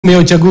Tume ya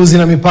uchaguzi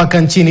na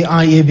mipaka nchini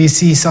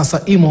IEBC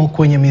sasa imo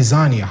kwenye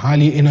mizani,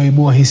 hali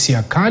inayoibua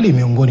hisia kali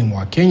miongoni mwa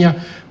Wakenya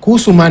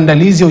kuhusu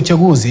maandalizi ya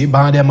uchaguzi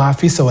baada ya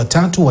maafisa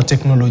watatu wa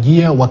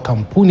teknolojia wa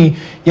kampuni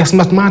ya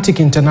Smartmatic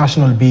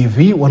International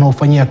BV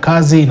wanaofanyia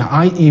kazi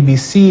na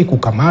IEBC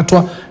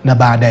kukamatwa na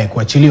baadaye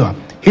kuachiliwa.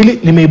 Hili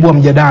limeibua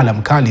mjadala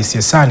mkali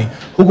siasani,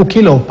 huku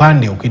kila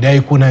upande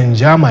ukidai kuna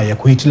njama ya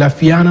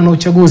kuhitilafiana na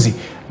uchaguzi.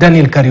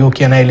 Daniel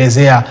Kariuki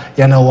anaelezea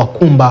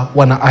yanayowakumba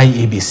wana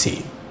IEBC.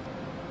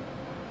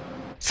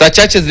 Saa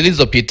chache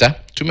zilizopita,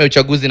 tume ya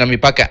uchaguzi na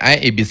mipaka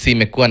IEBC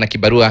imekuwa na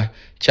kibarua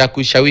cha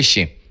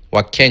kushawishi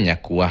Wakenya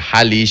kuwa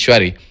hali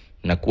shwari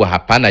na kuwa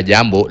hapana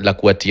jambo la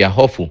kuwatia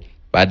hofu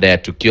baada ya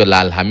tukio la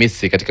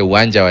Alhamisi katika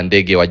uwanja wa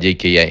ndege wa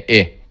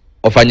JKIA.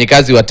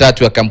 Wafanyikazi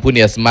watatu wa kampuni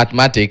ya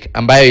Smartmatic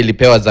ambayo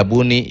ilipewa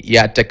zabuni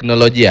ya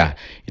teknolojia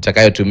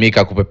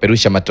itakayotumika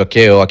kupeperusha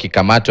matokeo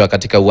wakikamatwa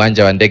katika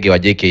uwanja wa ndege wa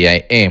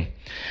JKIA.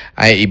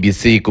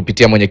 IEBC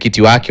kupitia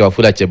mwenyekiti wake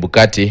Wafula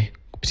Chebukati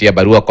kupitia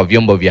barua kwa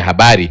vyombo vya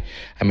habari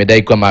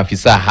amedai kuwa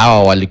maafisa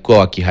hawa walikuwa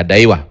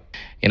wakihadaiwa.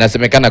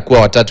 Inasemekana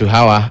kuwa watatu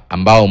hawa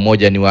ambao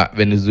mmoja ni wa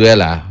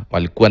Venezuela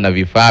walikuwa na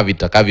vifaa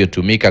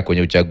vitakavyotumika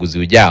kwenye uchaguzi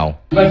ujao.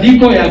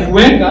 Badiko ya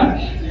kuweka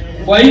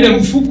kwa ile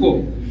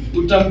mfuko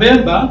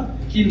utambeba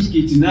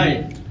kimskit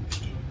naye,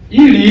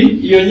 ili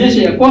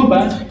ionyeshe ya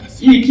kwamba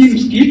hii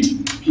kimskit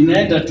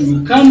inaenda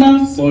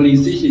Turkana police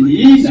station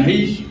hii na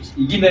hii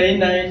ingine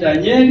inaenda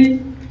Nyeri,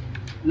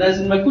 na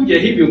zimekuja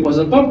hivyo kwa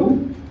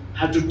sababu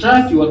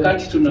hatutaki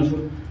wakati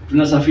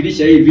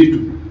tunasafirisha hii vitu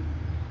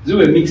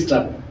ziwe mixed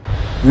up.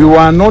 We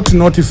were not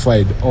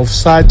notified of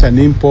such an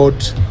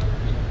import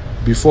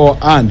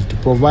beforehand to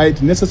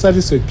provide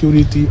necessary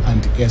security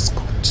and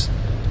escort.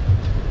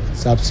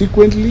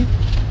 Subsequently,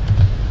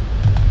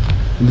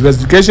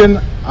 investigation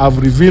have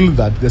revealed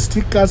that the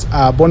stickers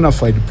are bona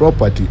fide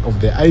property of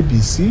the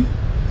IEBC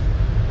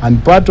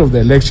and part of the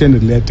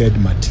election-related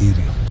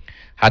material.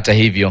 Hata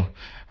hivyo,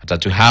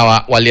 watatu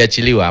hawa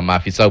waliachiliwa,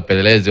 maafisa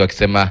upelelezi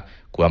wakisema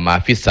kuwa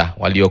maafisa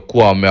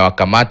waliokuwa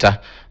wamewakamata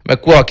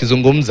wamekuwa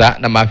wakizungumza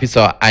na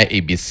maafisa wa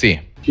IEBC.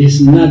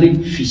 There's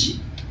nothing fishy.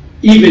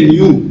 Even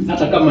you,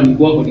 hata kama ni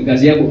kwako ni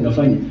kazi yako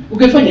unafanya,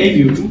 ukifanya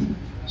hivyo tu.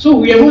 So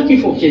we are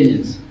working for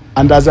Kenyans.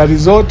 And as a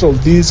result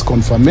of this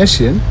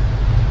confirmation,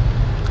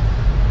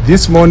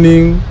 this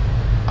morning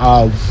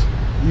I've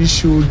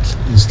issued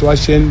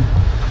instruction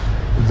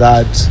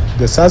that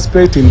the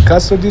suspect in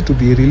custody to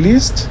be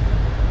released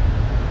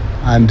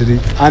and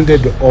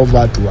handed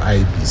over to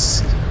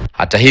IEBC.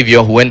 Hata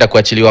hivyo, huenda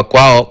kuachiliwa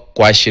kwao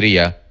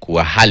kuashiria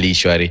kuwa hali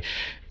shwari,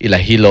 ila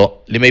hilo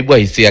limeibua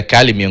hisia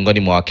kali miongoni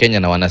mwa Wakenya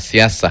na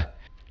wanasiasa.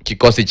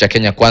 Kikosi cha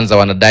Kenya Kwanza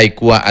wanadai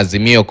kuwa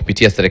Azimio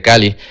kupitia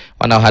serikali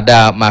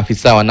wanaohadaa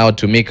maafisa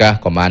wanaotumika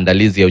kwa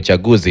maandalizi ya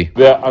uchaguzi.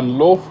 Their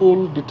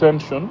unlawful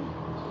detention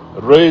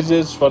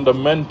raises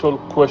fundamental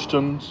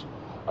questions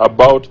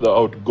about the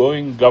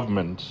outgoing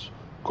government's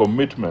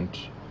commitment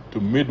to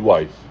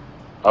midwife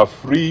a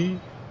free,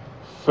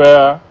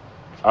 fair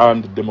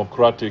and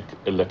democratic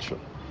election.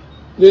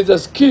 There's a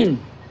scheme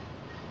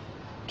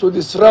to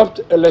disrupt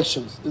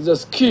elections. There's a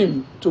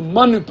scheme to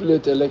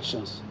manipulate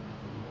elections.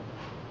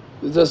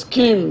 There's a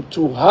scheme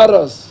to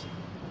harass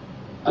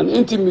and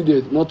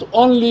intimidate not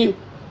only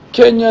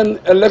Kenyan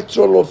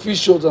electoral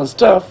officials and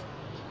staff,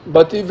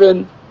 but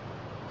even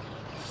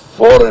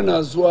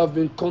foreigners who have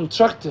been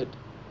contracted.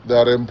 They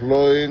are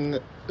employing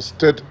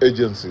state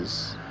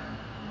agencies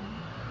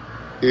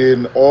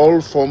in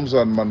all forms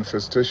and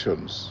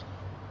manifestations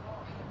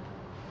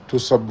to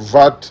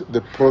subvert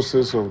the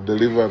process of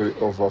delivery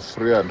of a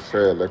free and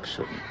fair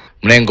election.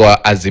 Mrengo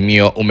wa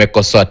Azimio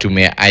umekosoa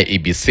tume ya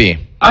IEBC.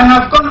 I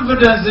have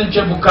confidence in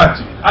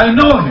Chebukati. I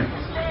know him.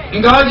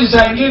 Ingawaji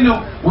saa ingine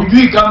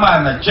hujui kama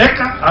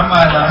anacheka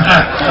ama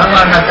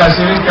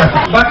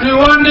anakasirika. But we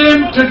want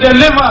him to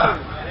deliver.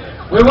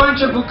 We want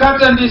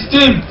Chebukati and his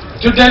team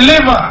to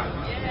deliver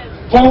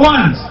for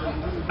once.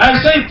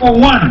 I say for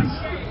once.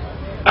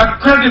 A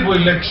credible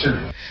election.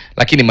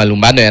 Lakini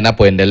malumbano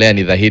yanapoendelea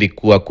ni dhahiri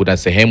kuwa kuna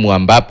sehemu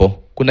ambapo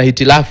kuna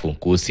hitilafu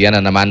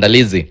kuhusiana na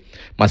maandalizi.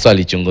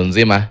 Maswali chungu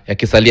nzima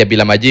yakisalia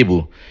bila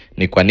majibu.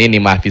 Ni kwa nini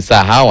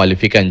maafisa hao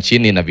walifika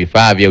nchini na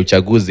vifaa vya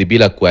uchaguzi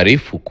bila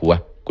kuarifu kuwa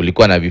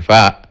kulikuwa na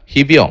vifaa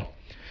hivyo?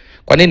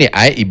 Kwa nini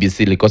IEBC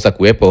likosa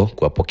kuwepo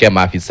kuwapokea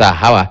maafisa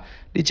hawa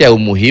licha ya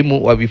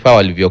umuhimu wa vifaa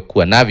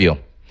walivyokuwa navyo?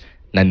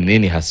 Na ni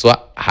nini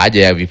haswa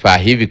haja ya vifaa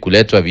hivi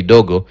kuletwa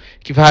vidogo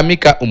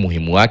kifahamika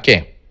umuhimu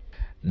wake?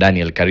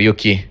 Daniel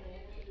Kariuki,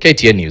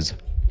 KTN News.